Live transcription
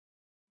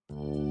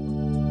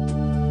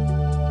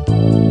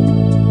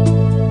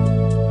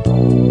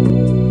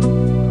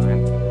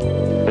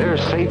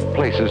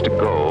places to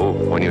go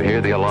when you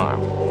hear the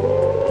alarm.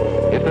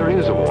 If there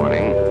is a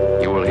warning,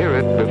 you will hear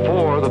it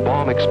before the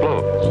bomb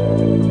explodes.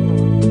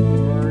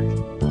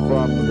 Emerged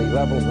from the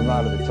level of the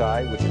knot of the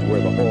tie, which is where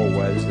the hole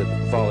was that the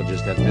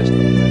pathologist had missed.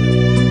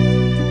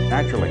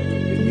 Naturally.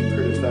 Did he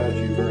criticize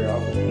you very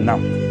often? No.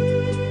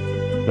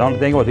 The only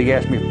thing was he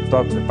asked me if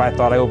I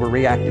thought I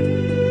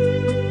overreacted.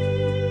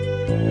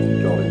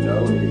 You told him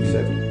no, and he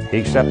accepted it. He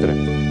accepted it.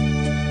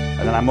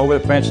 And then I'm over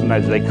the fence, and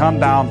as they come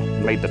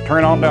down, made the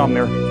turn on down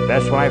there,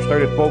 that's when I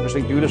started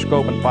focusing through the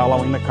scope and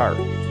following the car.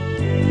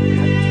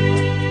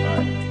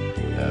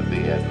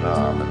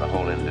 Vietnam and the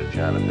whole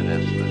Indochina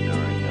Peninsula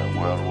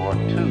during World War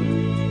II.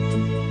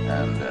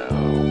 And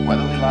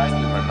whether we like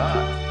him or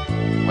not,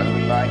 whether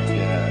we like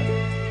the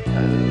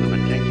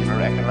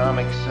particular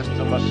economic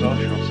system or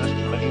social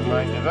system that he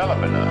might develop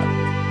or not,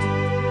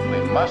 we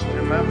must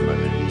remember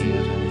that he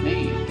is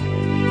indeed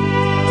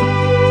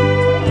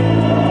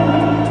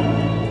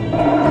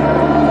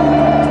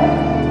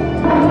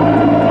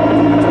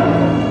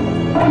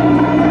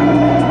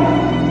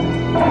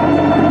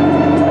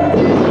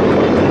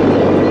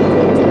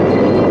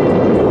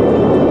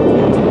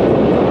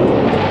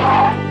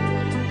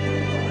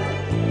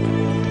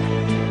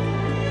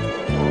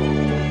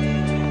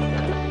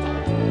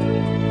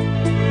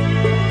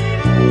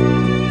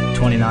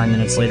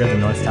Later, the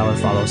North Tower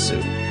follows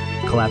suit,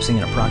 collapsing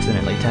in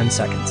approximately 10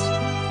 seconds.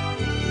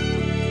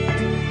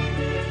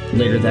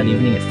 Later that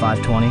evening at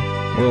 5:20,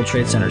 World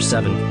Trade Center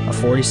 7, a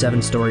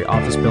 47-story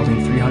office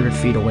building 300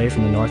 feet away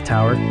from the North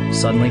Tower,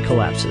 suddenly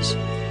collapses.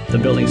 The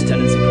building's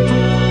tenants...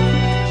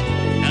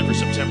 And for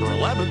September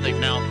 11th, they've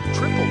now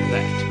tripled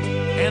that.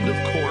 And of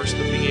course,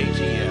 the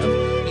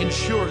BATF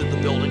ensured that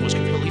the building was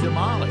completely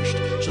demolished,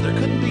 so there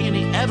couldn't be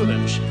any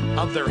evidence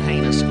of their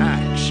heinous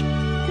acts.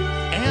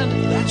 And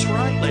that's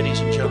right, ladies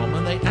and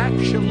gentlemen, they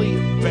actually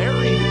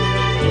buried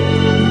the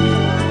building.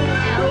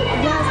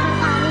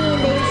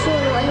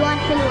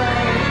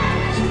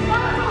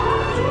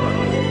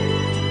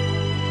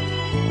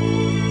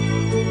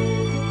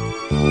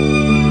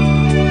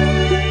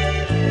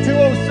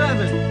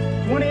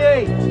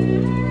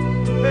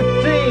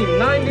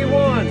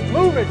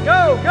 Move it!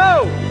 Go!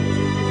 Go!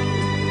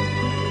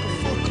 What the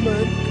fuck,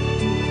 man?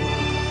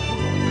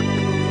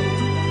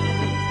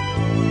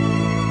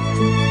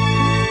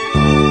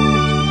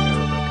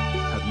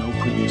 Had no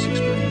previous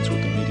experience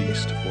with the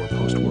Mideast or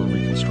post-war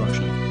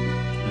reconstruction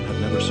and had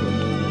never served in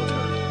the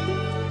military.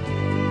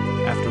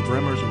 After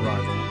Bremer's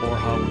arrival,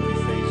 Borja would be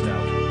phased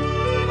out.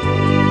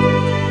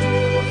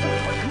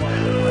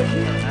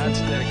 That's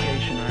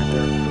dedication right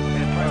there.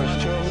 And Primus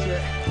chose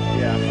it.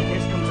 Yeah.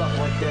 This comes up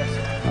like this.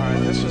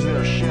 Alright, this is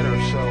their shitter,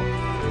 so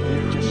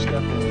you just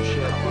step in the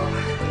shit.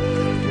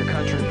 Your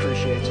country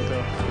appreciates it,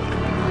 though.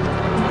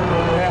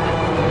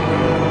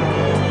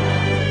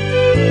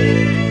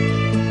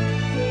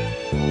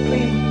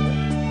 Please,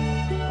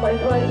 my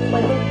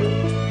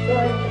husband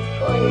died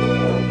trying to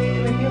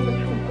reveal the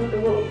truth to the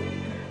world.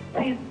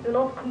 Please do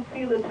not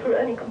conceal it for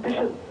any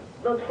conditions,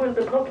 not for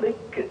the public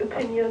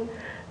opinion,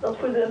 not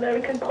for the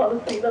American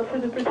policy, not for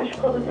the British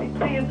policy.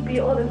 Please be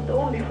honest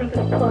only for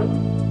this time,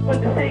 for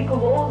the sake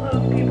of all